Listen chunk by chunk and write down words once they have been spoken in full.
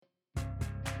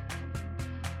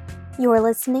You are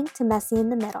listening to Messy in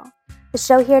the Middle, the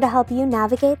show here to help you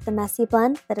navigate the messy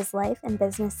blend that is life and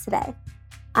business today.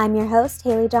 I'm your host,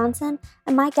 Haley Johnson,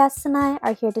 and my guests and I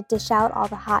are here to dish out all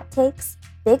the hot takes,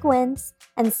 big wins,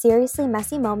 and seriously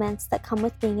messy moments that come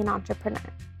with being an entrepreneur.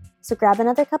 So grab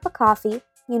another cup of coffee,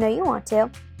 you know you want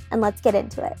to, and let's get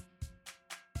into it.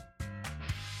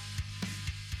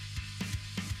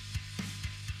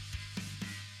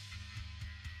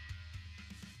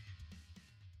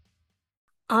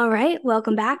 All right,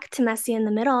 welcome back to Messy in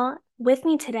the Middle. With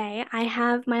me today, I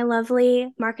have my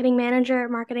lovely marketing manager,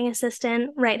 marketing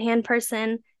assistant, right-hand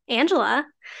person, Angela,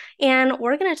 and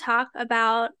we're going to talk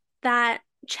about that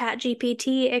Chat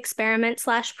GPT experiment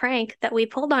 / prank that we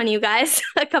pulled on you guys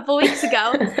a couple weeks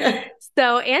ago.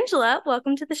 So, Angela,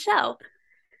 welcome to the show.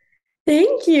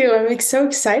 Thank you. I'm so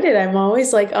excited. I'm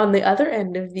always like on the other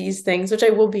end of these things, which I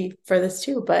will be for this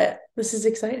too, but this is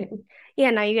exciting. Yeah,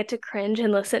 now you get to cringe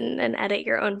and listen and edit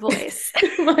your own voice.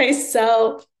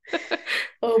 Myself.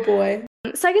 Oh boy.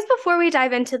 So I guess before we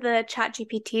dive into the Chat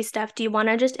GPT stuff, do you want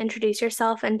to just introduce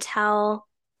yourself and tell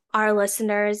our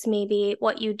listeners maybe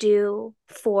what you do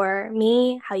for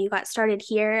me, how you got started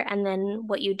here, and then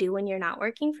what you do when you're not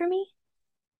working for me?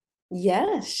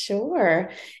 Yeah,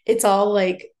 sure. It's all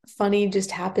like funny,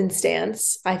 just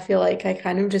happenstance. I feel like I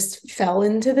kind of just fell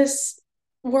into this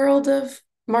world of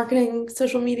marketing,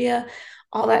 social media,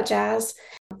 all that jazz.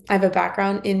 I have a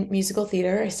background in musical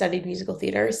theater. I studied musical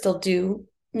theater, I still do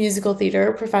musical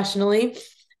theater professionally.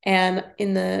 And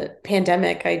in the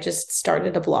pandemic, I just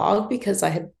started a blog because I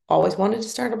had always wanted to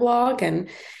start a blog. And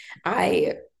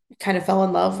I kind of fell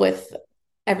in love with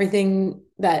everything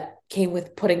that came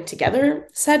with putting together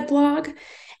said blog.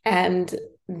 And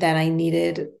then I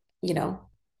needed, you know,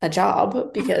 a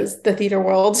job because the theater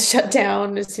world shut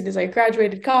down as soon as I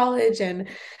graduated college. And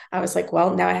I was like,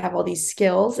 well, now I have all these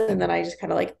skills. And then I just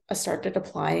kind of like started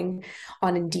applying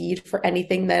on Indeed for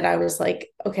anything that I was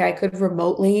like, okay, I could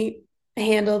remotely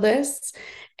handle this.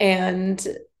 And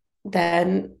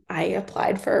then I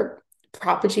applied for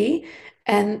Propegy,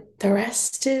 and the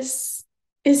rest is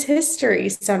history.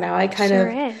 So now I kind Sure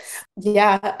of, is.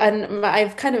 yeah, and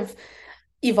I've kind of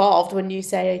evolved. When you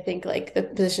say, I think like the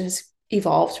position has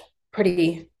evolved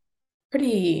pretty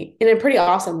in a pretty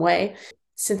awesome way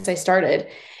since I started.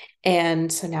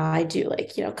 And so now I do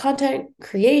like, content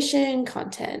creation,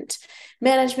 content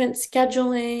management,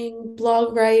 scheduling,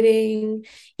 blog writing,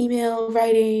 email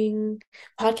writing,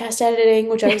 podcast editing,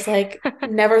 which I was like,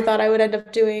 never thought I would end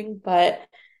up doing, but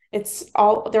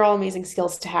they're all amazing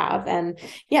skills to have. And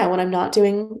yeah, when I'm not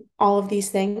doing all of these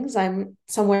things, I'm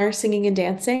somewhere singing and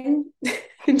dancing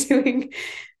and doing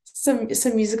some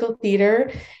musical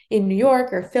theater in New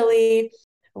York or Philly.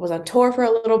 I was on tour for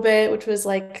a little bit, which was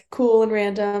like cool and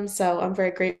random. So I'm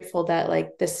very grateful that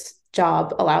like this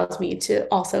job allows me to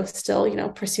also still,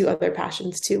 pursue other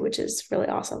passions too, which is really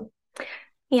awesome.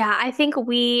 Yeah, I think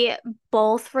we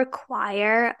both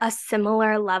require a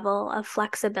similar level of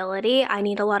flexibility. I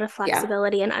need a lot of Yeah.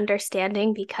 flexibility and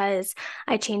understanding because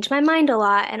I change my mind a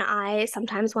lot and I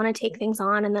sometimes want to take things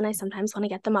on and then I sometimes want to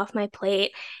get them off my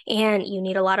plate. And you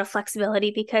need a lot of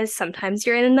flexibility because sometimes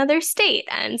you're in another state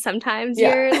and sometimes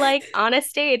Yeah. you're like on a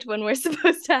stage when we're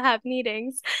supposed to have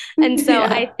meetings. And so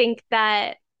I Yeah. think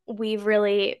that we've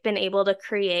really been able to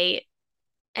create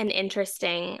an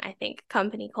interesting, I think,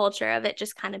 company culture of it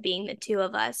just kind of being the two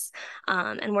of us.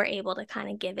 And we're able to kind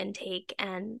of give and take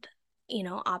and,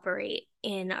 operate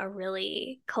in a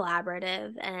really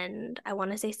collaborative and I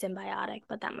want to say symbiotic,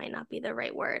 but that might not be the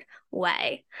right word,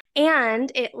 way. And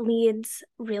it leads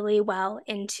really well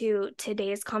into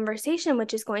today's conversation,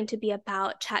 which is going to be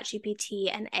about ChatGPT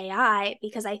and AI,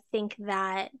 because I think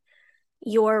that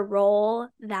your role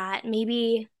that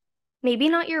maybe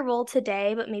not your role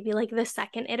today, but maybe like the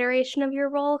second iteration of your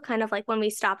role, kind of like when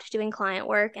we stopped doing client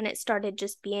work and it started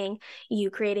just being you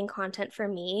creating content for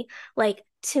me. Like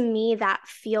to me, that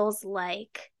feels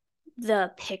like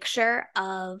the picture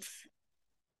of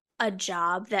a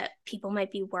job that people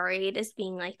might be worried is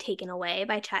being like taken away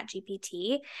by Chat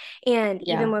GPT. And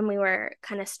even Yeah. when we were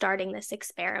kind of starting this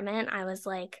experiment, I was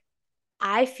like,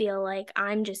 I feel like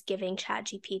I'm just giving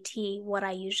ChatGPT what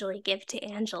I usually give to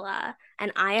Angela,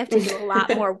 and I have to do a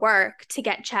lot more work to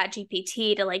get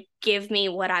ChatGPT to like give me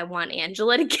what I want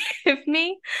Angela to give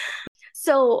me.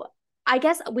 So, I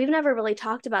guess we've never really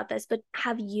talked about this, but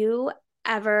have you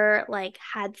ever like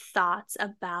had thoughts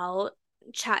about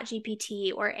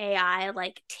ChatGPT or AI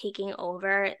like taking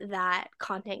over that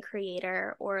content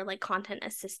creator or like content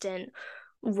assistant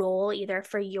role either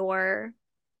for your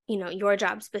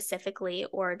job specifically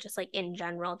or just like in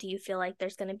general? Do you feel like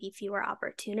there's going to be fewer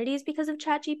opportunities because of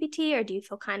ChatGPT, or do you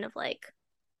feel kind of like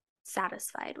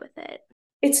satisfied with it.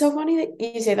 It's so funny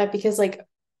that you say that because like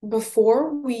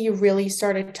before we really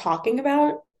started talking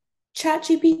about Chat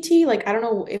GPT, like I don't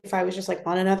know if I was just like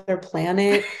on another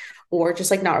planet or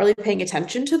just like not really paying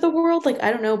attention to the world. Like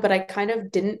I don't know, but I kind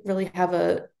of didn't really have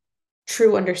a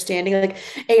true understanding. Like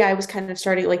AI was kind of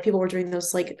starting, like people were doing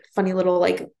those like funny little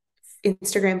like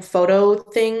Instagram photo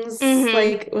things, Mm-hmm.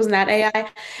 like wasn't that AI?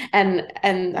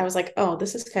 And I was like, oh,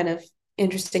 this is kind of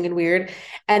interesting and weird.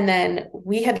 And then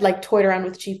we had like toyed around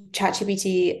with Chat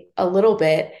GPT a little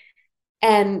bit.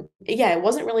 And yeah, it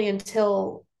wasn't really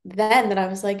until then that I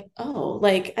was like, oh,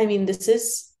 like, I mean, this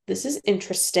is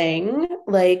interesting.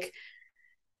 Like,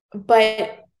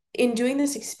 but in doing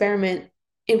this experiment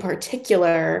in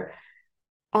particular,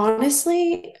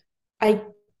 honestly, I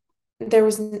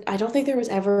I don't think there was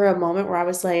ever a moment where I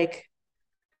was like,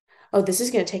 oh, this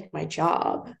is going to take my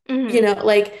job. You Mm-hmm. know,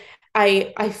 like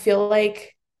I feel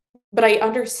like, but I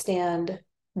understand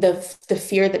the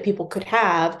fear that people could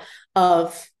have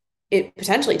of it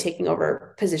potentially taking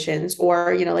over positions,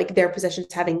 or like their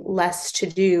positions having less to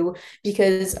do,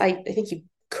 because I think you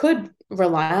could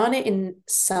rely on it in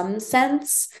some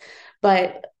sense.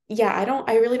 But yeah,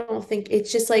 I really don't think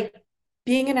it's just like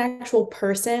being an actual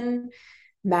person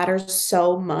matters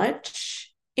so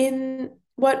much in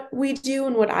what we do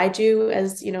and what I do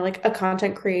as, like a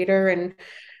content creator and,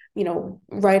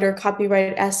 writer,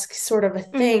 copyright-esque sort of a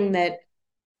thing, Mm-hmm. that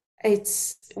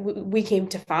we came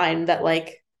to find that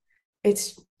like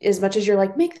it's, as much as you're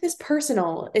like, make this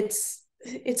personal, it's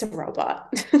a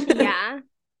robot. Yeah.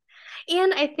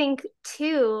 And I think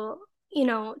too,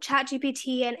 Chat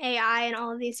GPT and AI and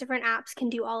all of these different apps can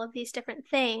do all of these different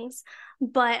things.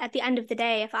 But at the end of the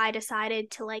day, if I decided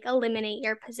to like eliminate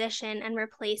your position and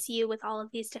replace you with all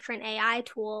of these different AI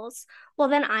tools, well,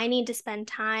 then I need to spend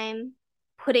time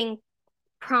putting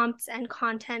prompts and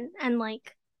content and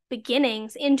like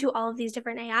beginnings into all of these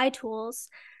different AI tools.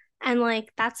 And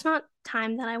like, that's not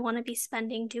time that I want to be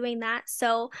spending doing that.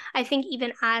 So I think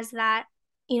even as that,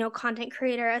 content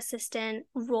creator assistant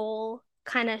role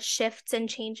kind of shifts and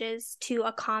changes to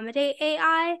accommodate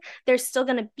AI, there's still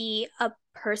going to be a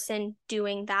person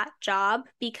doing that job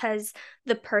because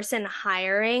the person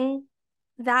hiring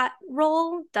that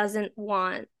role doesn't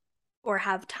want or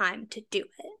have time to do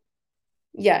it.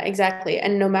 Yeah, exactly.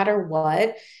 And no matter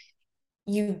what,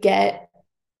 you get,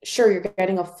 sure, you're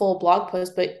getting a full blog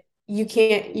post, but you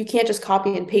can't just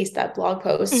copy and paste that blog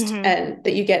post Mm-hmm. and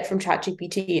that you get from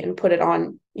ChatGPT and put it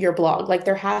on your blog. Like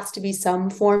there has to be some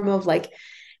form of like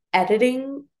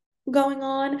editing going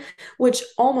on, which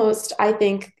almost, I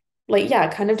think, like, yeah,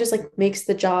 kind of just like makes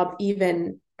the job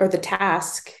even, or the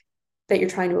task that you're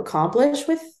trying to accomplish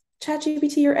with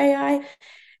ChatGPT or AI,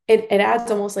 it adds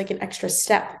almost like an extra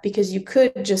step, because you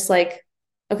could just like,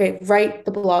 okay, write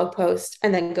the blog post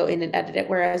and then go in and edit it,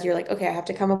 whereas you're like, okay, I have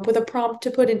to come up with a prompt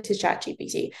to put into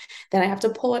ChatGPT, then I have to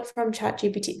pull it from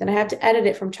ChatGPT, then I have to edit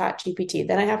it from ChatGPT,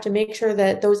 then I have to make sure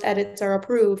that those edits are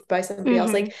approved by somebody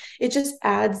else. Mm-hmm. Like it just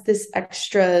adds this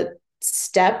extra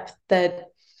step that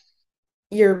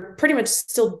you're pretty much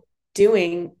still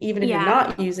doing even if you're Yeah.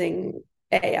 not using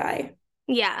AI.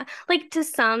 Yeah. Like to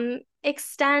some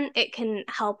extent, it can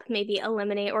help maybe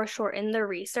eliminate or shorten the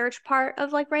research part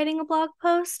of like writing a blog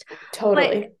post. But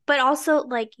Totally. but also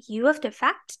like you have to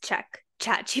fact check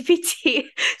ChatGPT.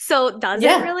 So does it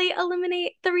Yeah. really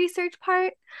eliminate the research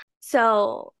part?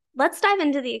 So let's dive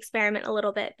into the experiment a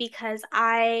little bit because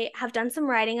I have done some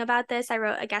writing about this. I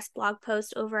wrote a guest blog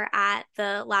post over at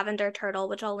the Lavender Turtle,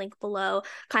 which I'll link below,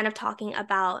 kind of talking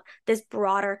about this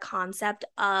broader concept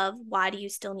of why do you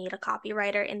still need a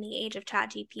copywriter in the age of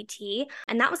ChatGPT?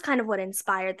 And that was kind of what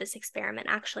inspired this experiment,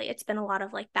 actually. It's been a lot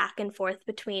of like back and forth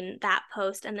between that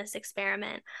post and this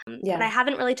experiment. But I Yeah.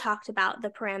 haven't really talked about the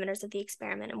parameters of the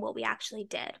experiment and what we actually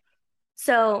did.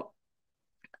 So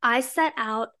I set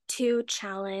out to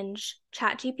challenge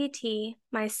ChatGPT,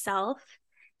 myself,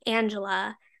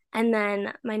 Angela, and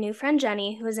then my new friend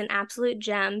Jenny, who is an absolute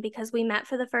gem because we met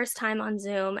for the first time on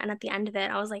Zoom. And at the end of it,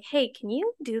 I was like, hey, can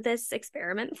you do this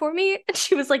experiment for me? And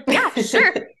she was like, yeah,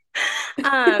 sure.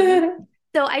 Um,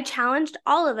 so I challenged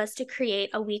all of us to create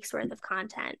a week's worth of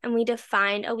content. And we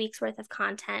defined a week's worth of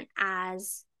content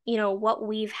as, what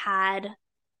we've had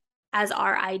as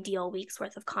our ideal week's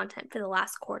worth of content for the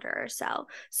last quarter or so.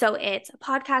 So it's a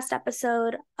podcast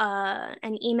episode,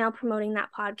 an email promoting that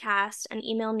podcast, an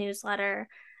email newsletter,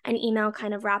 an email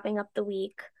kind of wrapping up the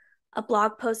week, a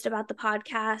blog post about the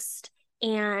podcast,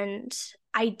 and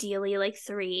ideally like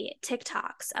 3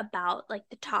 TikToks about like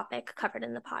the topic covered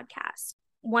in the podcast.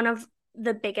 One of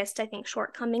the biggest, I think,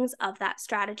 shortcomings of that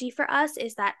strategy for us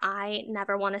is that I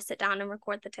never want to sit down and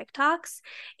record the TikToks.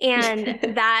 And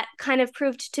that kind of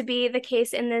proved to be the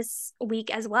case in this week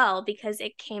as well, because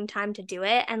it came time to do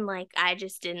it. And like, I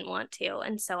just didn't want to.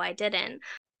 And so I didn't.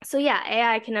 So yeah,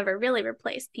 AI can never really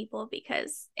replace people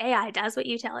because AI does what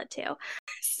you tell it to.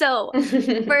 So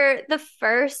for the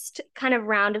first kind of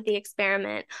round of the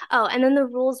experiment, oh, and then the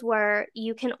rules were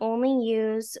you can only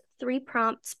use 3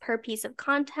 prompts per piece of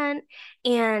content,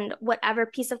 and whatever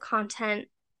piece of content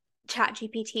Chat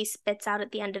GPT spits out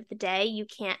at the end of the day, you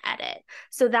can't edit.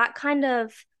 So that kind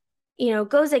of,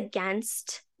 goes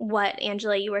against what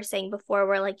Angela, you were saying before,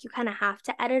 where like you kind of have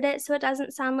to edit it so it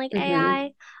doesn't sound like Hmm.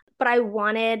 AI. But I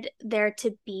wanted there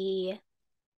to be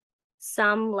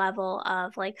some level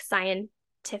of like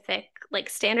scientific like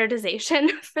standardization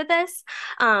for this.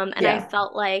 And I Yeah.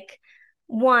 felt like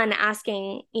one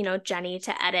asking, Jenny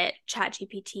to edit Chat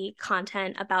GPT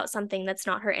content about something that's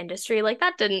not her industry, like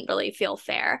that didn't really feel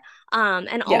fair. And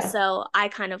Yeah. also I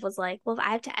kind of was like, well, if I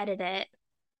have to edit it,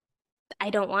 I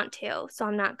don't want to, so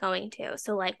I'm not going to.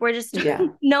 So like we're just Yeah.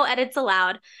 no edits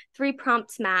allowed, 3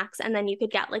 prompts max, and then you could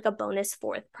get like a bonus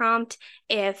fourth prompt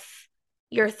if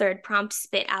your third prompt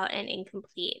spit out an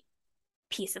incomplete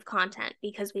piece of content,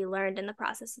 because we learned in the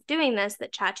process of doing this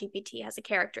that ChatGPT has a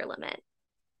character limit.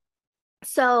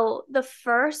 So the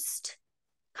first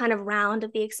kind of round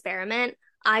of the experiment,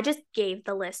 I just gave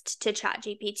the list to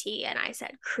ChatGPT and I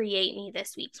said, create me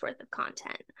this week's worth of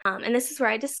content. And this is where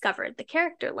I discovered the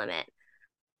character limit,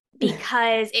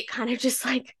 because it kind of just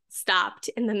like stopped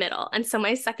in the middle. And so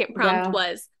my second prompt Wow.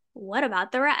 was, what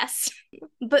about the rest?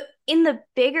 But in the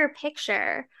bigger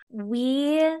picture,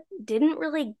 we didn't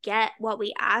really get what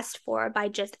we asked for by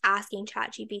just asking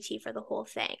ChatGPT for the whole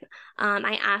thing.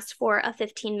 I asked for a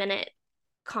 15-minute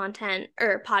content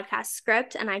or podcast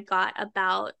script, and I got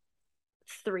about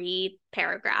 3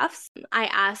 paragraphs. I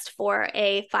asked for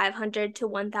a 500 to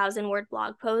 1,000 word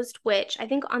blog post, which I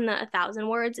think on the 1,000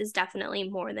 words is definitely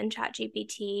more than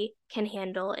ChatGPT can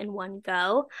handle in one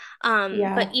go. But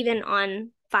Yeah. even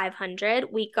on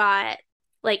 500, we got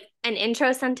like an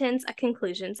intro sentence, a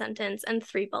conclusion sentence, and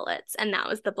 3 bullets. And that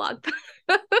was the blog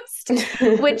post,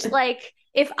 which, like,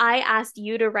 if I asked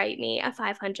you to write me a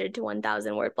 500 to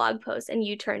 1,000 word blog post and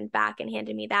you turned back and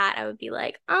handed me that, I would be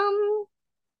like,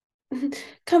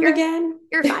 Come you're again.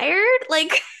 you're fired.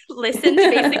 Like, listen to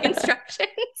basic instructions.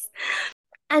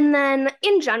 And then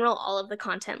in general, all of the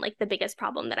content, like the biggest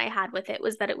problem that I had with it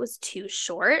was that it was too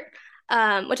short,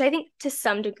 which I think to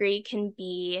some degree can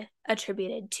be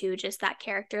attributed to just that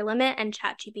character limit and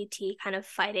ChatGPT kind of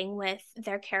fighting with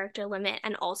their character limit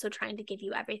and also trying to give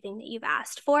you everything that you've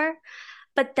asked for.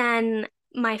 But then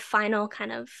my final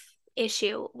kind of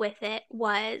issue with it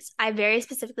was I very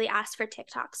specifically asked for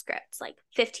TikTok scripts, like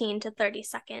 15 to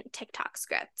 30-second TikTok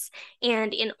scripts.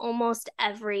 And in almost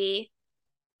every,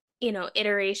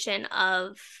 iteration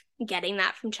of getting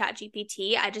that from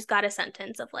ChatGPT, I just got a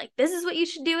sentence of like, this is what you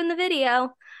should do in the video,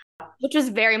 which was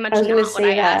very I much was gonna not what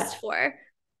say I asked that. for.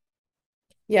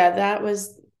 Yeah, that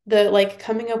was the like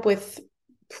coming up with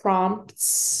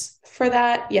prompts for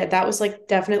that. Yeah, that was like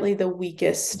definitely the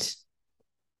weakest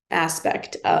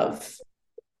aspect of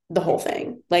the whole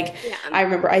thing. Like Yeah. I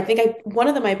remember, I think one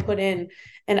of them I put in,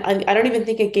 and I don't even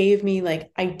think it gave me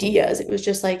like ideas. It was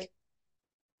just like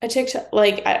a TikTok,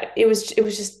 like it was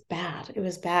just bad. It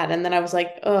was bad, and then I was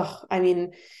like, oh, I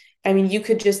mean, you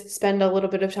could just spend a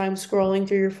little bit of time scrolling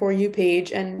through your For You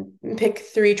page and pick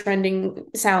 3 trending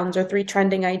sounds or 3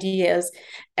 trending ideas,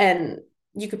 and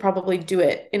you could probably do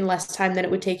it in less time than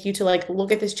it would take you to like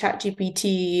look at this Chat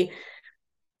GPT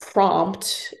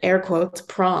prompt, air quotes,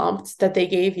 prompt that they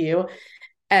gave you,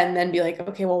 and then be like,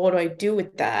 okay, well, what do I do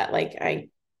with that? Like,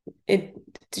 it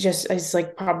just is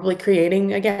like probably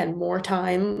creating again more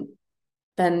time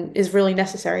than is really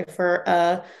necessary for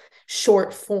a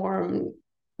short form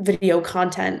video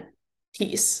content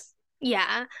piece.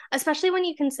 Yeah, especially when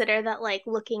you consider that, like,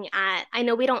 looking at, I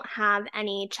know we don't have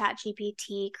any Chat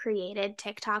GPT created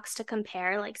TikToks to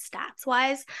compare, like, stats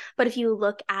wise, but if you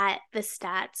look at the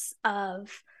stats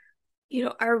of,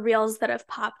 our reels that have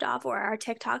popped off or our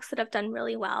TikToks that have done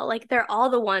really well, like, they're all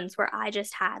the ones where I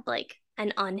just had, like,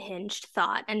 an unhinged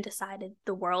thought and decided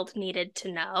the world needed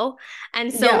to know.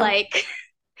 And so, Yeah. like,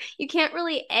 you can't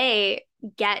really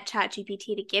get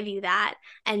ChatGPT to give you that,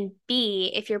 and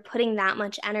B, if you're putting that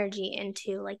much energy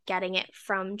into like getting it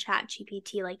from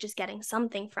ChatGPT, like just getting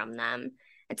something from them,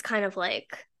 it's kind of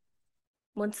like,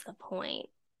 what's the point?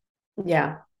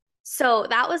 Yeah. So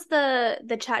that was the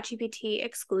ChatGPT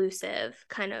exclusive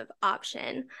kind of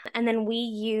option. And then we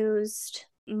used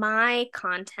my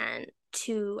content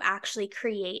to actually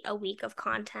create a week of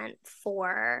content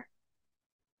for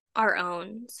our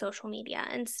own social media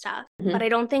and stuff. But I Mhm.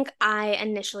 don't think I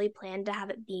initially planned to have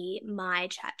it be my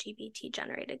Chat GPT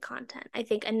generated content. I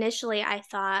think initially I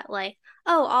thought like,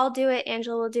 oh, I'll do it,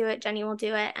 Angela will do it, Jenny will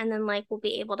do it, and then like we'll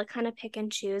be able to kind of pick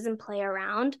and choose and play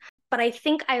around. But I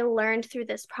think I learned through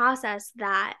this process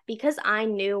that because I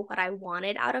knew what I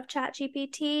wanted out of Chat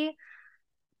GPT,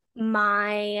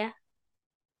 my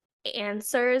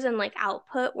answers and like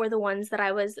output were the ones that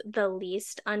I was the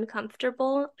least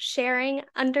uncomfortable sharing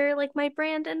under like my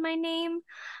brand and my name.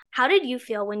 How did you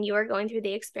feel when you were going through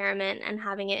the experiment and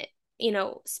having it,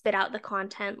 spit out the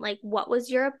content? Like, what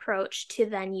was your approach to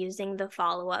then using the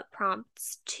follow-up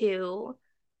prompts to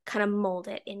kind of mold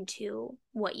it into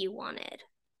what you wanted?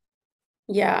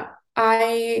 Yeah.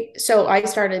 I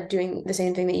started doing the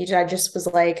same thing that you did. I just was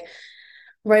like,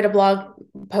 write a blog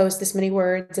post this many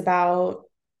words about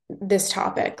this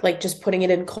topic, like just putting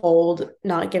it in cold,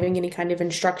 not giving any kind of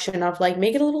instruction of like,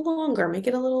 make it a little longer, make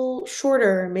it a little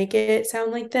shorter, make it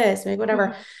sound like this, make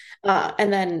whatever. Mm-hmm.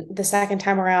 And then the second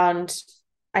time around,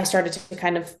 I started to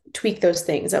kind of tweak those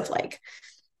things of like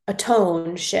a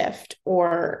tone shift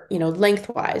or,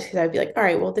 lengthwise, because I'd be like, all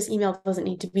right, well, this email doesn't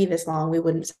need to be this long. We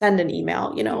wouldn't send an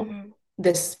email, Mm-hmm.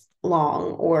 this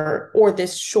long or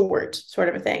this short sort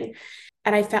of a thing.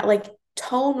 And I felt like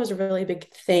tone was a really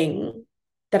big thing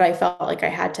that I felt like I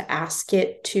had to ask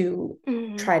it to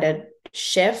Mm-hmm. try to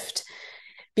shift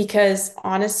because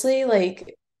honestly,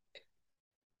 like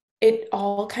it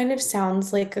all kind of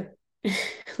sounds like a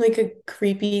like a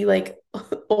creepy like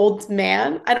old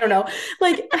man. I don't know.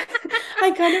 Like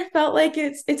I kind of felt like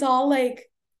it's all like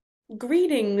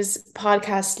greetings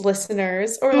podcast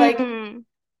listeners or Mm-hmm.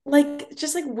 like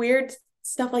just like weird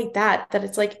stuff like that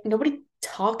it's like nobody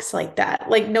talks like that.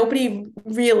 Like nobody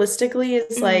realistically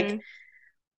is Mm-hmm. like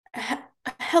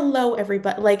hello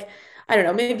everybody. Like I don't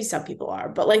know, maybe some people are,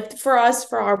 but like for us,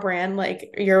 for our brand,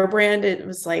 like your brand, it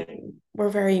was like we're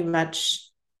very much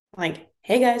like,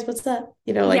 hey guys, what's up?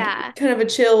 Like Yeah. kind of a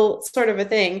chill sort of a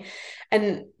thing.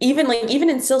 And even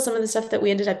in still some of the stuff that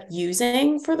we ended up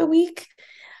using for the week,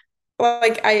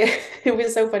 like I it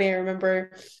was so funny. I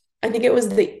remember I think it was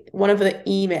the one of the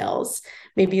emails,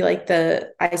 maybe like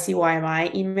the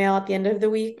ICYMI email at the end of the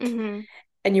week. Mm-hmm.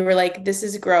 And you were like, this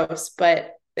is gross,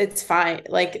 but it's fine.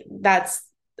 Like that's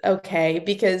okay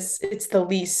because it's the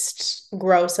least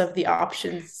gross of the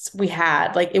options we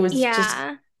had. Like it was just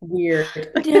Yeah. weird.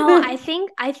 No, I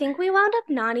think we wound up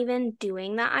not even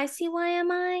doing the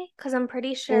ICYMI because I'm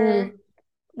pretty sure Mm,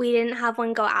 we didn't have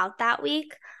one go out that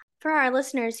week. For our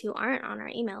listeners who aren't on our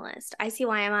email list,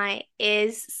 ICYMI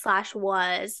is slash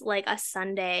was like a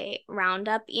Sunday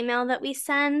roundup email that we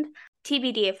send.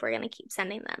 TBD if we're going to keep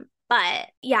sending them. But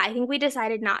yeah, I think we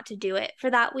decided not to do it for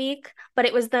that week. But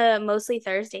it was the Mostly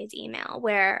Thursdays email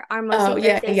where our Mostly oh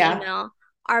yeah, Thursdays yeah. email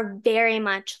are very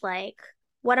much like,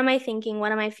 what am I thinking?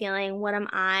 What am I feeling? What am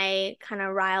I kind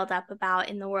of riled up about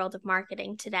in the world of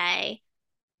marketing today?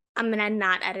 I'm going to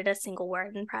not edit a single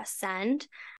word and press send.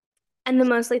 And the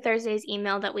Mostly Thursdays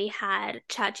email that we had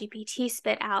ChatGPT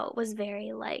spit out was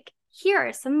very like, here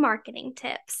are some marketing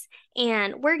tips.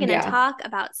 And we're going to Yeah. talk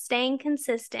about staying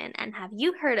consistent. And have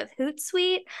you heard of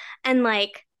Hootsuite? And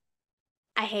like,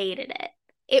 I hated it.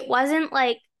 It wasn't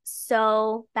like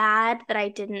so bad that I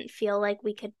didn't feel like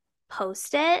we could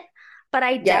post it, but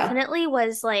I Yeah. definitely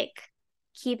was like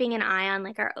keeping an eye on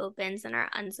like our opens and our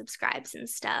unsubscribes and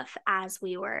stuff as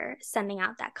we were sending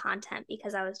out that content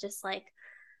because I was just like,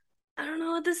 I don't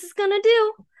know what this is gonna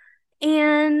do.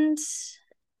 And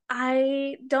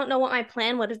I don't know what my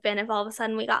plan would have been if all of a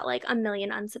sudden we got like a million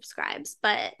unsubscribes,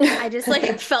 but I just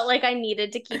like felt like I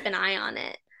needed to keep an eye on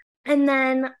it. And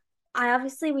then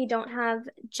we don't have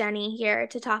Jenny here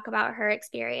to talk about her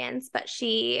experience, but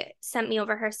she sent me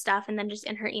over her stuff and then just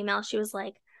in her email she was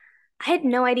like, I had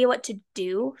no idea what to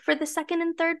do for the second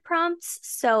and third prompts,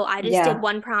 so I just did Yeah.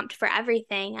 one prompt for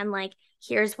everything and like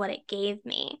here's what it gave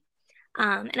me.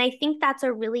 And I think that's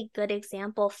a really good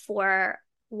example for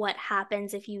what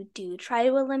happens if you do try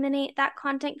to eliminate that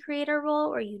content creator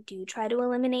role or you do try to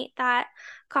eliminate that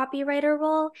copywriter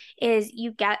role is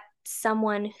you get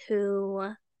someone who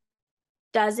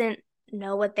doesn't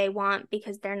know what they want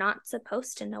because they're not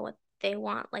supposed to know what they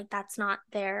want. Like that's not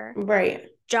their Right.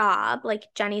 job. Like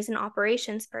Jenny's an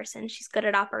operations person. She's good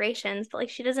at operations, but like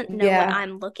she doesn't know what Yeah.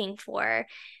 I'm looking for,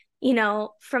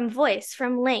 from voice,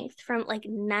 from length, from like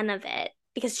none of it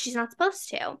because she's not supposed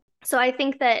to. So I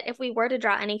think that if we were to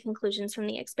draw any conclusions from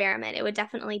the experiment, it would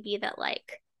definitely be that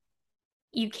like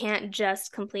you can't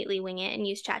just completely wing it and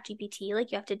use ChatGPT.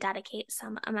 Like you have to dedicate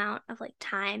some amount of like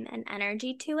time and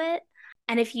energy to it.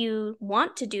 And if you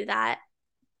want to do that,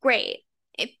 great.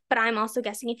 But I'm also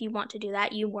guessing if you want to do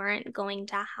that, you weren't going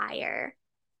to hire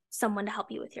someone to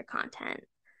help you with your content,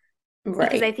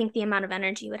 because I Right. think the amount of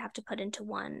energy you would have to put into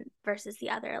one versus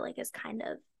the other like is kind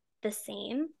of the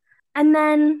same. And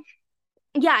then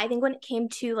yeah, I think when it came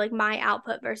to like my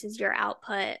output versus your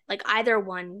output, like either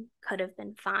one could have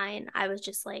been fine. I was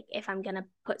just like, if I'm gonna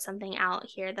put something out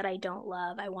here that I don't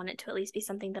love, I want it to at least be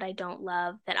something that I don't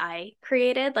love that I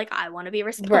created. Like I want to be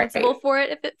responsible Right. for it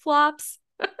if it flops.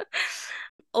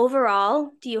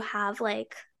 Overall, do you have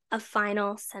like a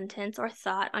final sentence or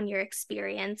thought on your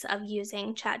experience of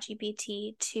using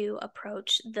ChatGPT to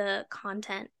approach the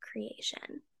content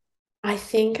creation? I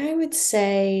think I would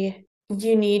say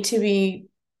you need to be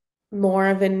more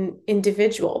of an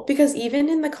individual because even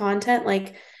in the content,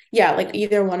 like, yeah, like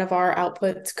either one of our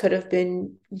outputs could have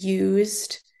been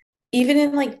used. Even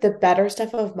in like the better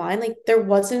stuff of mine, like there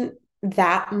wasn't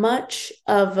that much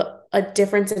of a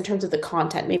difference in terms of the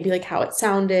content, maybe like how it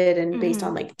sounded and based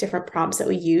on Mm-hmm. like different prompts that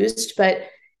we used, but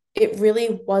it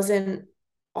really wasn't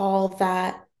all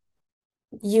that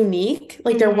unique.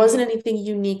 Like there Mm-hmm. wasn't anything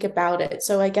unique about it.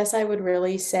 So I guess I would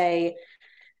really say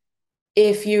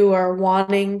if you are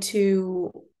wanting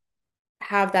to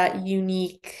have that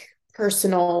unique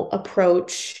personal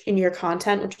approach in your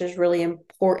content, which is really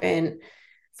important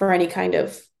for any kind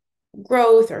of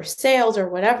growth or sales or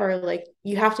whatever, like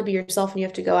you have to be yourself and you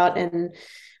have to go out and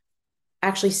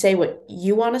actually say what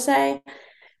you want to say.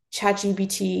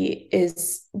 ChatGPT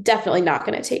is definitely not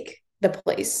going to take the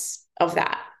place of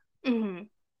that. Mm-hmm.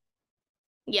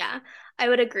 Yeah, I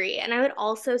would agree. And I would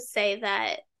also say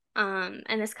that, and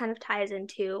this kind of ties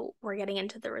into we're getting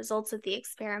into the results of the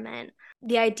experiment.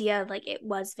 The idea of like it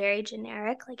was very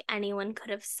generic, like anyone could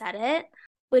have said it,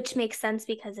 which makes sense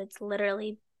because it's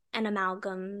literally an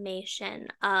amalgamation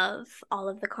of all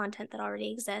of the content that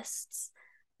already exists,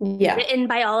 Yeah. written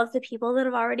by all of the people that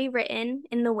have already written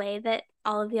in the way that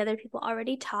all of the other people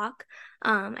already talk.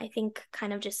 I think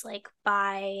kind of just like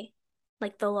by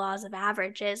like the laws of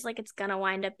averages, like it's gonna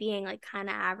wind up being like kind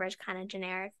of average, kind of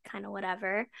generic, kind of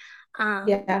whatever.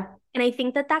 Yeah. And I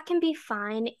think that that can be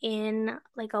fine in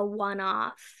like a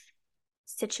one-off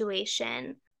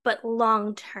situation, but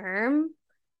long term,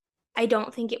 I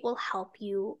don't think it will help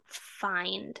you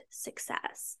find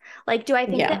success. Like, do I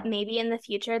think that Yeah. maybe in the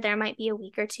future there might be a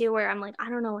week or two where I'm like, I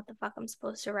don't know what the fuck I'm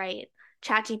supposed to write.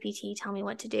 Chat GPT, tell me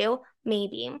what to do.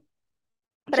 Maybe.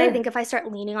 But I think Sure. if I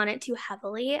start leaning on it too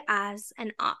heavily as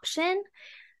an option,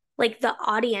 like the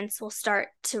audience will start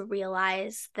to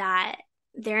realize that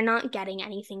they're not getting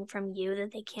anything from you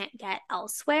that they can't get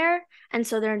elsewhere. And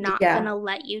so they're not going Yeah. to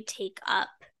let you take up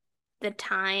the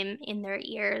time in their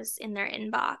ears, in their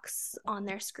inbox, on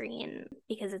their screen,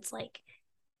 because it's like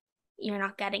you're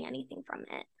not getting anything from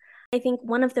it. I think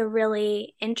one of the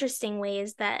really interesting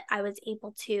ways that I was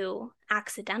able to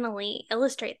accidentally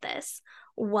illustrate this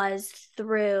was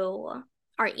through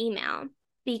our email, Hmm.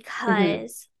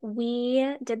 because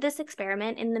we did this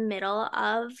experiment in the middle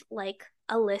of like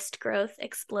a list growth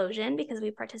explosion because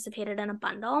we participated in a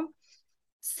bundle.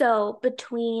 So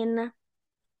between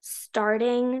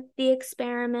starting the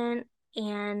experiment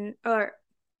and, or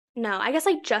no, I guess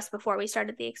like just before we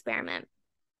started the experiment,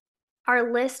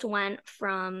 our list went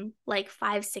from like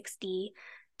 560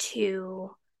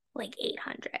 to like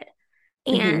 800.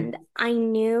 And Hmm. I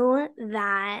knew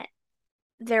that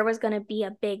there was going to be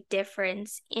a big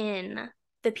difference in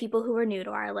the people who were new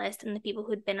to our list and the people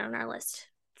who'd been on our list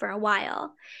for a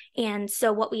while. And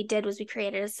so what we did was we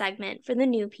created a segment for the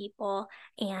new people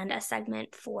and a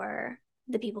segment for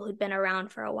the people who'd been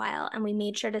around for a while. And we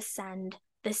made sure to send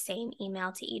the same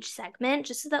email to each segment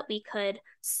just so that we could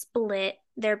split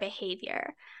their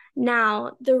behavior.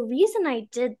 Now, the reason I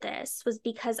did this was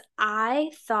because I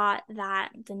thought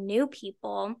that the new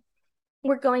people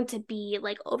were going to be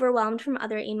like overwhelmed from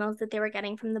other emails that they were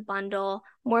getting from the bundle,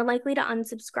 more likely to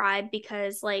unsubscribe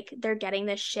because like they're getting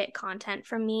this shit content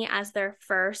from me as their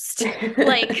first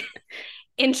like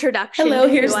introduction Hello, to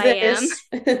who here's I am.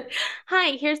 this.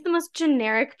 Hi, here's the most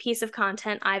generic piece of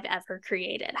content I've ever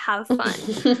created. Have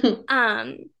fun.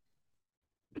 Um,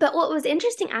 but what was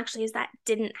interesting actually is that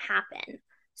didn't happen.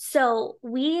 So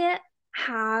we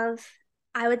have,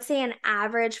 I would say, an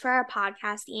average for our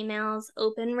podcast emails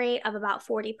open rate of about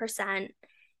 40%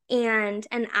 and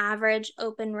an average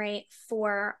open rate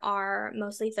for our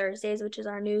mostly Thursdays, which is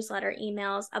our newsletter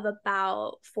emails, of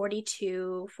about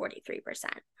 42, 43%.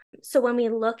 So when we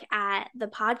look at the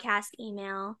podcast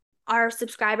email, our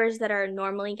subscribers that are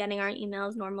normally getting our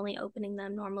emails, normally opening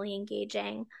them, normally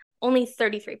engaging, only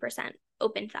 33%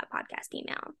 opened that podcast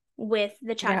email with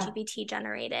the Yeah. ChatGPT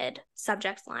generated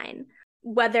subject line.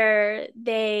 whether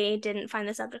they didn't find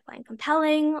the subject line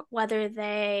compelling, whether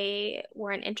they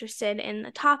weren't interested in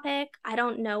the topic. I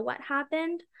don't know what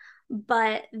happened,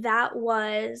 but that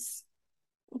was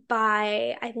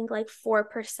by, I think, like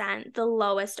 4%, the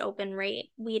lowest open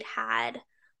rate we'd had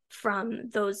from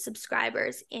those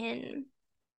subscribers in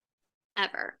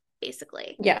ever,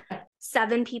 basically. Yeah.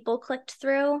 7 people clicked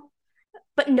through,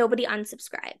 but nobody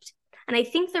unsubscribed. And I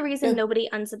think the reason Yeah. nobody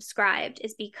unsubscribed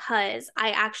is because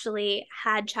I actually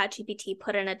had ChatGPT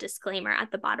put in a disclaimer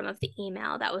at the bottom of the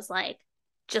email that was like,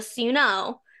 just so you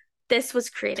know, this was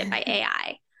created by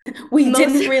AI. We Most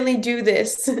didn't really do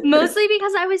this. Mostly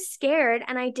because I was scared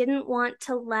and I didn't want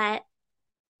to let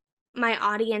my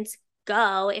audience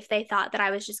go if they thought that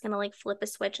I was just going to like flip a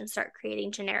switch and start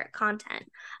creating generic content.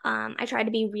 I try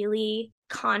to be really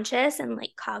conscious and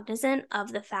like cognizant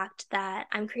of the fact that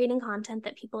I'm creating content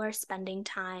that people are spending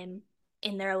time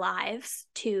in their lives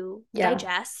to Yeah.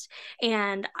 digest,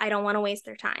 and I don't want to waste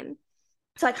their time.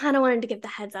 So I kind of wanted to give the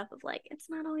heads up of like, it's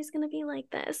not always going to be like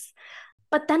this.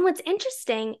 But then what's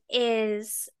interesting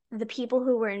is the people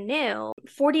who were new,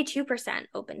 42%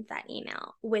 opened that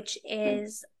email, which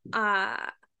is uh,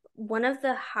 one of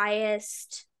the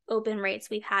highest open rates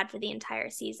we've had for the entire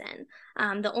season.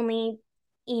 The only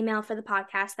email for the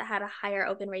podcast that had a higher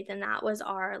open rate than that was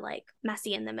our like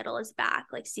Messy in the Middle is Back,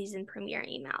 like season premiere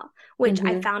email, which I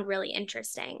Mm-hmm. found really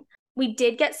interesting. We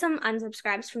did get some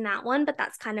unsubscribes from that one, but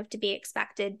that's kind of to be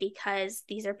expected because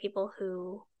these are people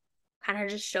who kind of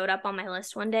just showed up on my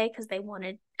list one day because they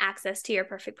wanted access to your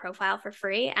perfect profile for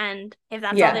free. And if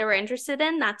that's all they Yeah. were interested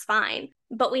in, that's fine.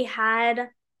 But we had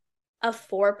a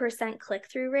 4% click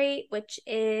through rate, which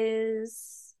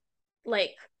is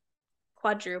like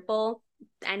quadruple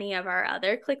any of our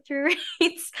other click through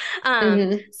rates.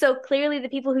 Mm-hmm. So clearly the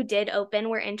people who did open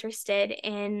were interested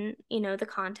in, the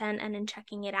content and in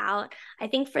checking it out. I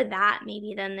think for that,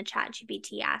 maybe then the Chat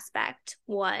GPT aspect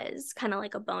was kind of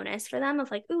like a bonus for them of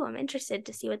like, ooh, I'm interested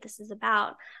to see what this is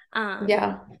about. Um,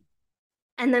 Yeah.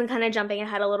 and then kind of jumping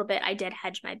ahead a little bit, I did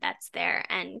hedge my bets there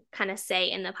and kind of say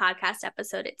in the podcast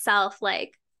episode itself,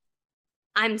 like,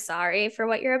 I'm sorry for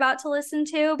what you're about to listen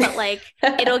to, but like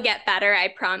it'll get better, I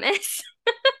promise.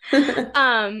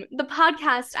 The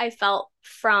podcast, I felt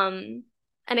from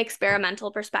an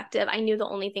experimental perspective, I knew the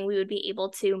only thing we would be able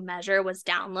to measure was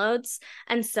downloads.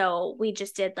 And so we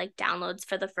just did like downloads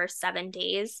for the first 7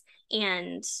 days.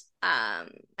 And I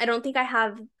don't think I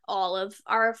have all of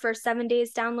our first 7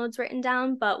 days downloads written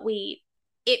down, but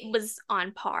it was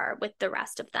on par with the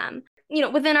rest of them.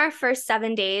 Within our first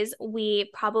 7 days, we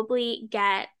probably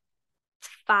get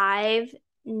 5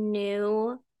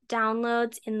 new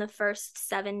downloads in the first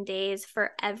 7 days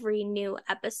for every new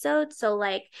episode. So,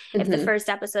 like, if the Mm-hmm. first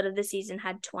episode of the season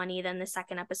had 20, then the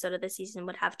second episode of the season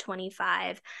would have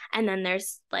 25. And then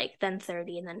there's like, then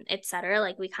 30, and then etc.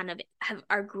 Like, we kind of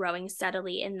are growing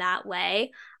steadily in that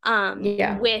way,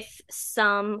 Yeah. with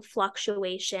some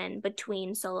fluctuation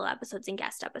between solo episodes and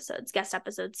guest episodes. Guest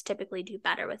episodes typically do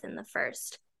better within the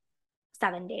first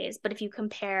 7 days. But if you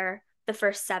compare the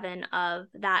first 7 of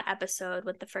that episode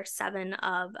with the first 7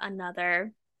 of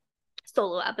another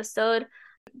solo episode,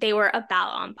 they were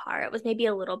about on par. It was maybe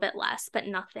a little bit less, but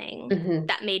nothing Mm-hmm.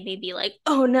 that made me be like,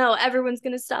 oh no, everyone's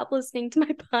going to stop listening to my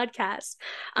podcast.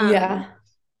 Um, Yeah.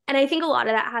 and I think a lot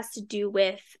of that has to do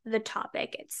with the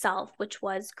topic itself, which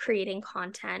was creating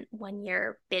content when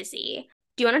you're busy.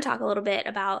 Do you want to talk a little bit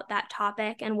about that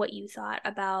topic and what you thought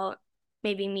about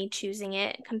maybe me choosing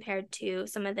it compared to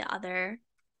some of the other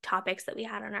topics that we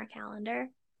had on our calendar?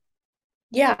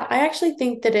 Yeah. I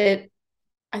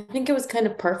think it was kind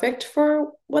of perfect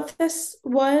for what this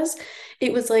was.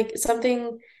 It was like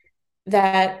something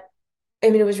that, I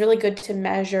mean, it was really good to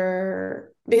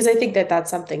measure because I think that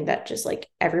that's something that just like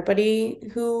everybody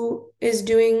who is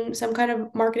doing some kind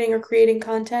of marketing or creating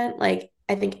content, like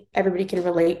I think everybody can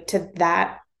relate to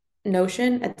that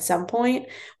notion at some point,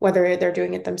 whether they're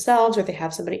doing it themselves or they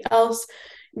have somebody else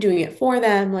doing it for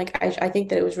them. Like I think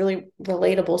that it was really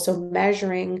relatable. So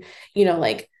measuring,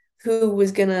 like who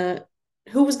was gonna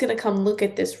who was gonna come look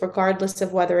at this, regardless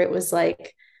of whether it was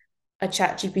like a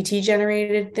Chat GPT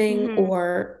generated thing Mm-hmm.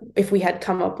 or if we had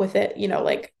come up with it,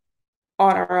 like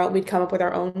on our own, we'd come up with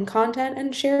our own content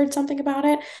and shared something about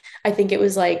it. I think it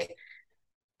was like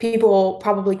people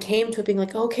probably came to it being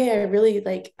like, okay, I really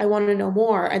like, I want to know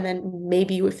more. And then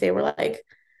maybe if they were like,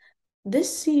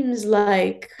 this seems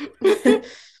like, I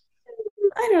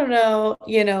don't know,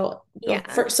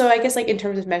 Yeah. so I guess like in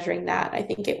terms of measuring that, I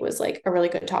think it was like a really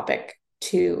good topic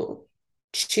to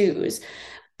choose.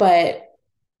 But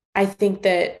I think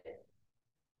that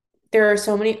there are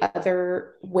so many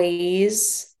other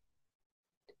ways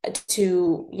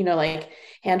to, like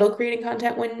handle creating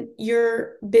content when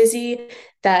you're busy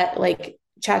that like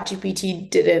ChatGPT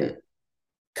didn't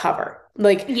cover.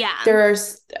 Like Yeah.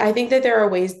 I think that there are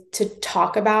ways to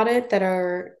talk about it that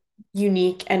are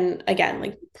unique and again,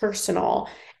 like personal.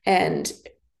 And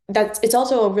it's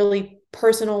also a really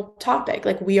personal topic.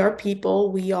 Like we are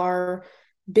people, we are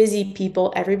busy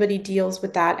people. Everybody deals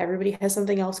with that. Everybody has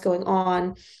something else going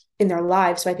on in their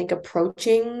lives. So I think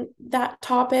approaching that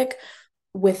topic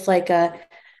with like a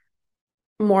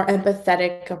more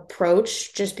empathetic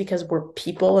approach just because we're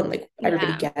people and like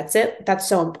everybody Yeah. gets it. That's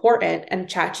so important. And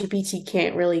ChatGPT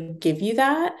can't really give you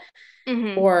that.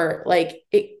 Hmm. Or like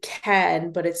it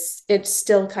can, but it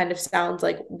still kind of sounds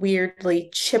like weirdly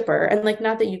chipper. And like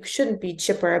not that you shouldn't be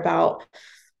chipper about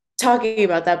talking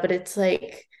about that, but it's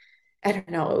like, I don't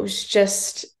know, it was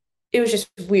just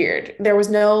weird. There was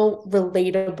no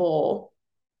relatable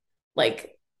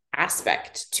like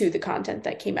aspect to the content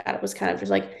that came out. It was kind of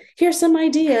just like, here's some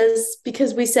ideas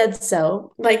because we said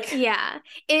so. Like, Yeah.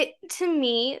 It to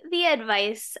me, the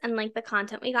advice and like the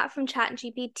content we got from Chat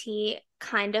GPT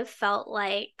kind of felt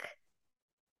like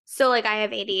so like I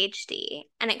have ADHD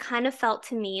and it kind of felt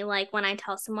to me like when I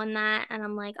tell someone that and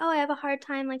I'm like, "Oh, I have a hard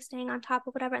time like staying on top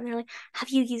of whatever." And they're like, "Have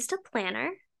you used a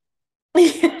planner?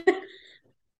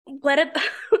 What if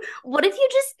what if you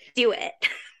just do it?"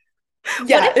 What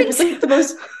yeah, if it was like the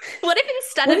most, what if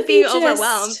instead what of if being you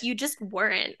overwhelmed, just, you just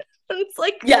weren't? It's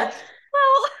like, yeah,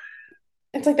 well,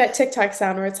 it's like that TikTok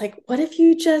sound where it's like, what if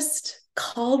you just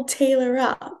called Taylor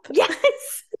up?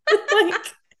 yes. Like,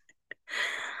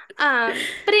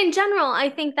 But in general, I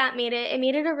think that made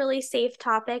it a really safe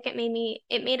topic. It made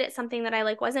it something that I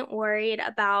like wasn't worried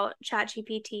about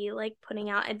ChatGPT like putting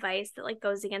out advice that like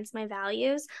goes against my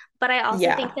values. But I also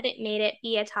think yeah, that it made it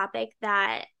be a topic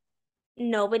that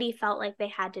nobody felt like they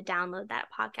had to download that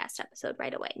podcast episode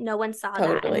right away. No one saw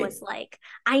that and was totally. like,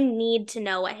 I need to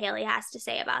know what Haley has to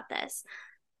say about this.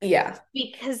 Yeah,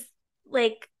 Because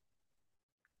like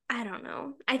I don't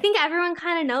know. I think everyone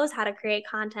kind of knows how to create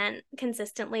content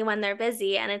consistently when they're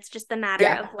busy, and it's just a matter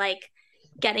of yeah, like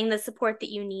getting the support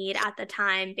that you need at the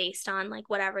time based on like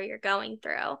whatever you're going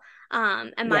through.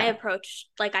 And my yeah, approach,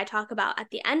 like I talk about at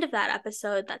the end of that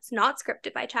episode, that's not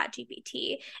scripted by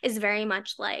ChatGPT, is very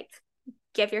much like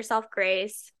give yourself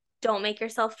grace. Don't make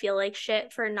yourself feel like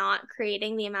shit for not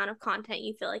creating the amount of content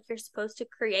you feel like you're supposed to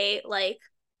create. Like,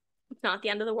 it's not the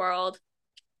end of the world.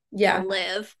 You'll yeah,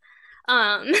 live.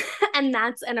 Um, and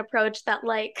that's an approach that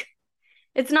like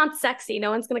it's not sexy.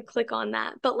 No one's gonna click on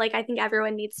that, but like I think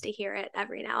everyone needs to hear it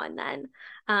every now and then.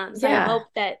 So I yeah, hope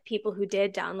that people who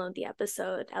did download the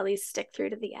episode at least stick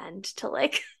through to the end to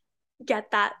like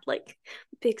get that like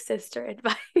big sister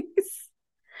advice.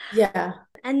 yeah.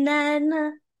 And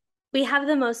then we have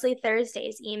the Mostly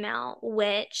Thursdays email,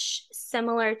 which,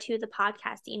 similar to the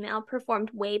podcast email, performed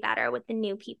way better with the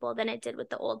new people than it did with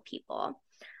the old people.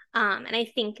 And I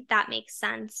think that makes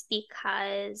sense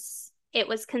because it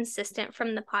was consistent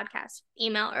from the podcast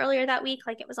email earlier that week.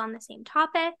 Like it was on the same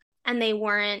topic, and they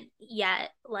weren't yet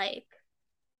like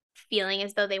feeling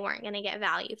as though they weren't going to get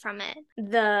value from it.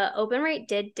 The open rate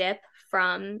did dip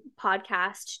from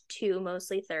podcast to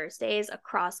Mostly Thursdays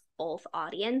across both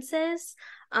audiences.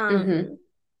 Mm-hmm.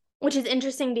 Which is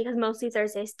interesting because Mostly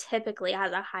Thursdays typically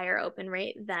has a higher open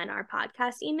rate than our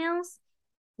podcast emails.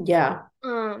 Yeah.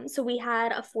 So we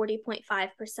had a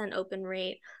 40.5% open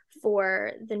rate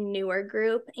for the newer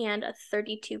group and a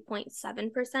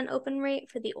 32.7% open rate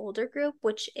for the older group,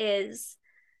 which is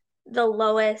the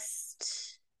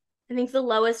lowest, I think the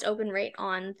lowest open rate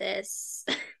on this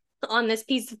on this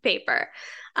piece of paper.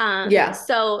 Yeah.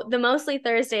 So the Mostly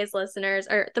Thursdays listeners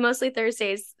or the Mostly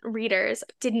Thursdays readers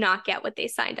did not get what they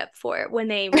signed up for when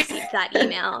they received that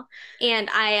email. And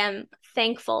I am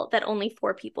thankful that only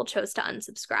 4 people chose to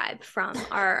unsubscribe from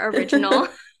our original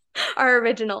our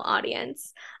original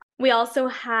audience. We also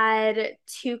had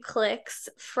 2 clicks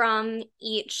from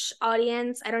each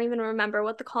audience. I don't even remember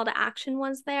what the call to action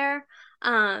was there.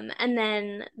 And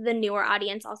then the newer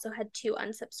audience also had 2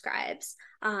 unsubscribes.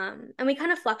 And we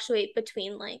kind of fluctuate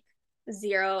between like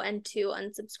 0 and 2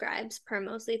 unsubscribes per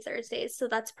Mostly Thursdays. So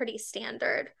that's pretty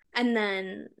standard. And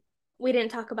then we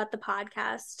didn't talk about the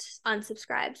podcast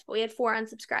unsubscribes, but we had 4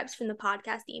 unsubscribes from the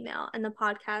podcast email, and the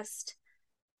podcast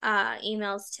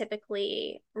emails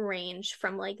typically range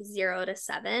from like 0 to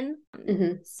 7.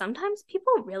 Mm-hmm. Sometimes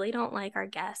people really don't like our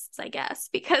guests, I guess,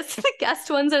 because the guest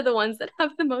ones are the ones that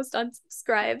have the most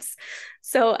unsubscribes.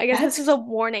 So I guess this is That's a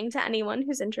warning to anyone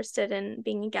who's interested in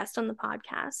being a guest on the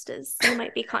podcast, is you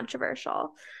might be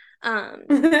controversial. Um,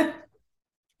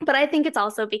 but I think it's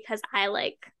also because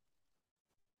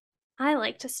I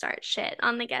like to start shit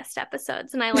on the guest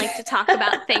episodes, and I like to talk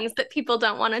about things that people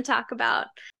don't want to talk about.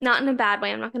 Not in a bad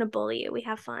way. I'm not going to bully you. We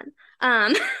have fun.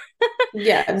 Um,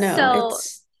 Yeah, no, so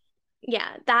it's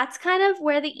yeah, that's kind of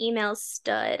where the emails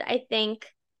stood. I think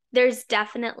there's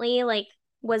definitely like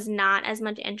was not as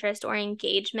much interest or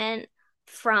engagement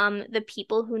from the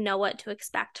people who know what to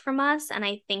expect from us. And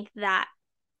I think that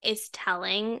is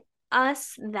telling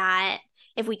us that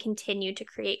if we continue to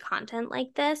create content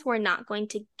like this, we're not going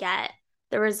to get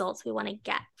the results we want to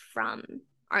get from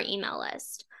our email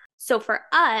list. So for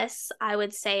us, I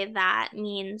would say that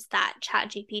means that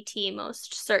ChatGPT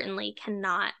most certainly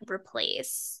cannot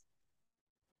replace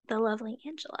the lovely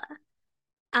Angela.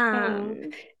 oh.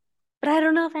 But I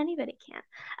don't know if anybody can.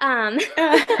 Um,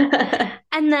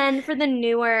 and then for the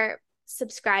newer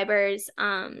subscribers,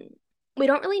 we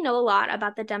don't really know a lot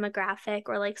about the demographic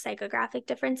or like psychographic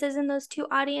differences in those two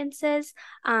audiences.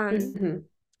 Um, Mhm.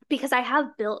 because I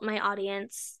have built my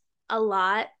audience a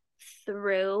lot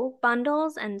through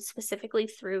bundles and specifically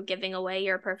through giving away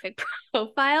your perfect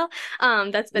profile.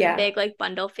 That's been a Yeah, big like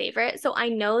bundle favorite. So I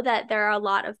know that there are a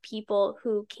lot of people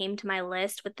who came to my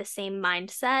list with the same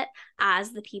mindset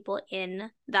as the people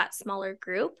in that smaller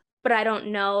group. But I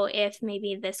don't know if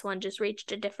maybe this one just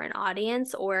reached a different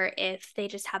audience or if they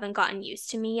just haven't gotten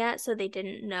used to me yet. So they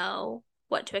didn't know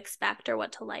what to expect or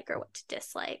what to like or what to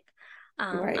dislike.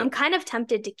 I'm right. kind of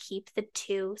tempted to keep the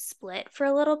two split for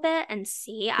a little bit and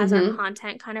see as our Hmm.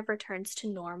 content kind of returns to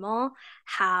normal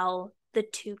how the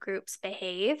two groups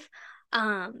behave.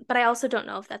 But I also don't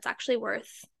know if that's actually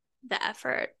worth the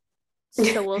effort.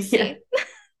 So we'll Yeah. see.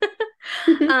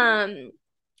 um,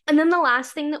 and then the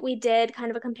last thing that we did,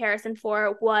 kind of a comparison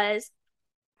for, was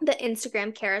the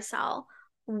Instagram carousel,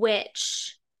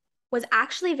 which was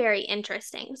actually very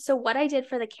interesting. So, what I did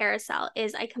for the carousel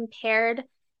is I compared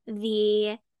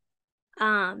the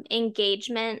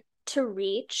engagement to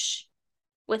reach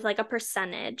with like a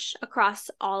percentage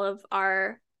across all of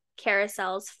our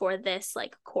carousels for this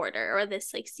like quarter or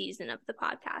this like season of the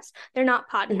podcast. They're not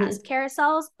podcast Hmm.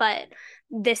 carousels, but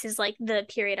this is like the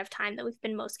period of time that we've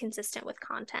been most consistent with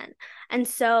content. And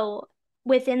so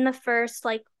within the first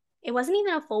like it wasn't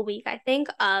even a full week, I think,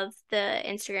 of the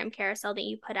Instagram carousel that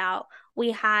you put out,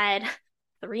 we had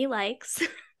 3 likes,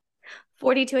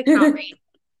 42 account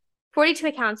 42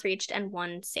 accounts reached and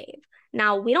 1 save.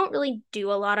 Now, we don't really do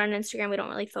a lot on Instagram. We don't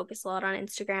really focus a lot on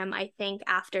Instagram. I think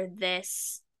after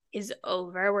this is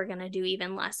over, we're going to do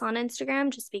even less on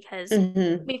Instagram just because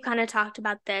Hmm. we've kind of talked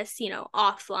about this,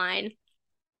 offline.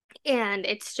 And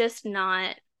it's just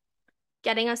not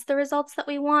getting us the results that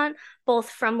we want, both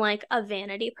from like a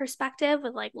vanity perspective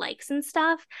with like likes and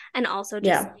stuff, and also just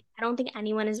Yeah, I don't think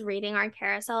anyone is reading our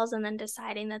carousels and then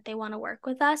deciding that they want to work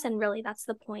with us. And really, that's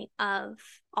the point of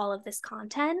all of this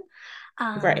content.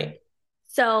 Um, right.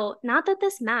 so not that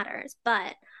this matters,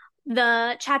 but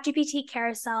the ChatGPT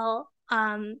carousel,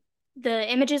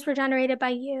 the images were generated by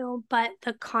you, but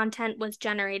the content was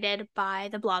generated by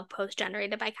the blog post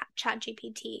generated by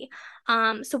ChatGPT.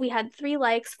 So we had 3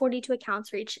 likes, 42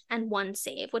 accounts reached, and 1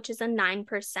 save, which is a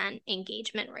 9%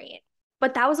 engagement rate.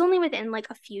 But that was only within like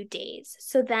a few days.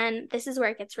 So then this is where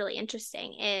it gets really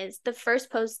interesting is the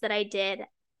first post that I did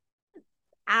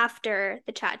after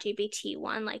the ChatGPT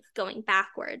one, like going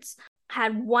backwards,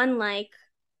 had 1 like,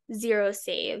 0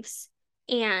 saves,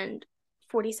 and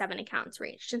 47 accounts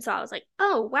reached. And so I was like,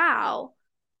 oh, wow,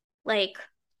 like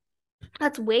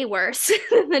that's way worse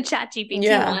than the ChatGPT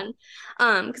Yeah. one,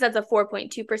 because that's a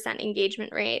 4.2%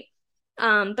 engagement rate.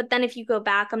 But then if you go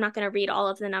back, I'm not going to read all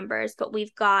of the numbers, but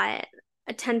we've got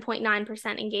a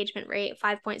 10.9% engagement rate,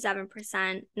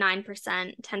 5.7%,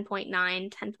 9%,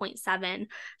 10.9, 10.7.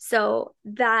 So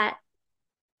that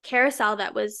carousel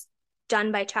that was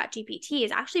done by ChatGPT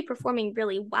is actually performing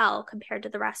really well compared to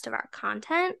the rest of our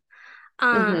content. Hmm.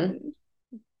 Um,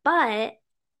 but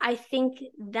I think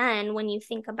then when you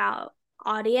think about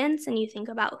audience and you think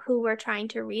about who we're trying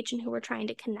to reach and who we're trying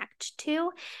to connect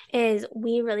to, is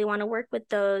we really want to work with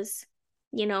those,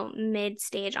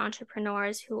 mid-stage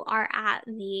entrepreneurs who are at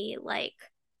the like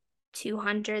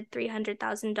 200,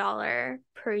 $300,000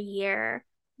 per year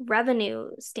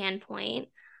revenue standpoint.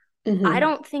 I Hmm.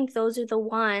 don't think those are the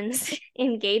ones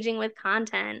engaging with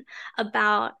content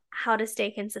about how to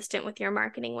stay consistent with your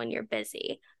marketing when you're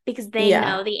busy because they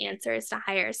know Yeah. the answer is to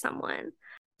hire someone.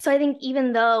 So I think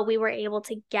even though we were able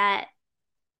to get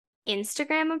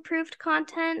Instagram approved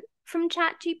content from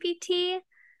ChatGPT,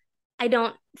 I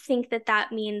don't think that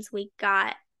that means we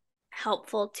got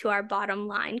helpful to our bottom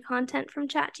line content from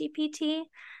ChatGPT.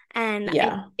 And I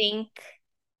Yeah. think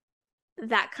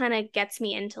that kind of gets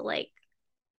me into like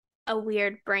a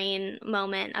weird brain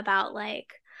moment about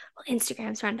like,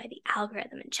 Instagram's run by the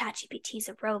algorithm and Chat GPT is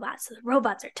a robot, so the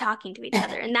robots are talking to each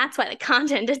other, and that's why the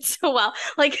content did so well.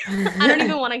 Like, I don't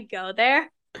even want to go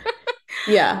there,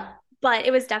 Yeah, but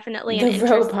it was definitely an the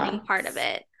interesting part of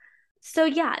robots. it. So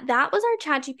yeah, that was our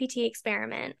Chat GPT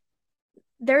experiment.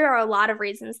 There are a lot of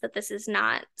reasons that this is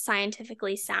not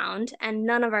scientifically sound, and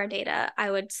none of our data, I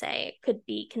would say, could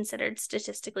be considered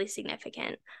statistically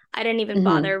significant. I didn't even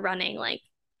bother Hmm. running like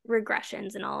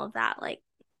regressions and all of that, like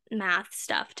math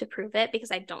stuff to prove it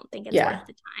because I don't think it's worth Yeah.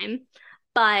 the time.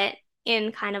 But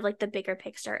in kind of like the bigger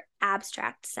picture,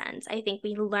 abstract sense, I think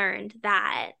we learned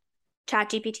that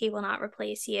ChatGPT will not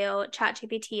replace you.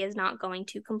 ChatGPT is not going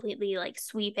to completely like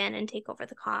sweep in and take over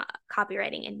the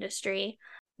copywriting industry.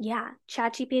 Yeah,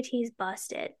 ChatGPT is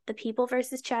busted. The people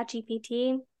versus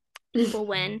ChatGPT, people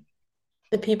win.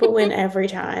 The people win every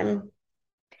time.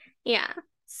 Yeah.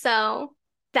 So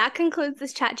that concludes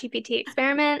this ChatGPT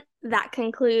experiment. That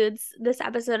concludes this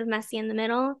episode of Messy in the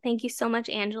Middle. Thank you so much,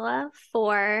 Angela,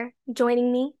 for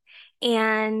joining me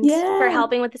and for Yeah.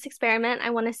 helping with this experiment. I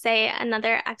want to say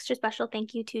another extra special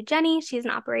thank you to Jenny. She's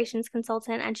an operations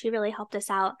consultant and she really helped us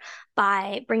out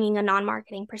by bringing a non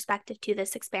marketing perspective to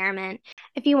this experiment.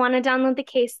 If you want to download the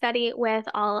case study with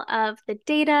all of the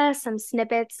data, some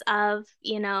snippets of,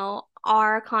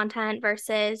 our content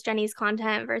versus Jenny's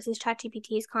content versus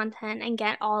ChatGPT's content and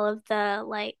get all of the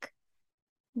like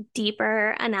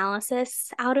deeper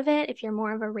analysis out of it, if you're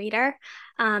more of a reader,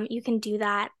 you can do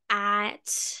that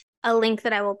at a link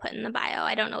that I will put in the bio.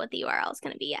 I don't know what the URL is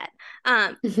going to be yet.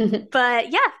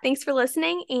 But yeah, thanks for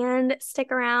listening and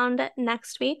stick around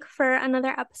next week for another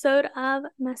episode of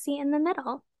Messy in the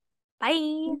Middle.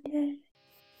 Bye. Okay.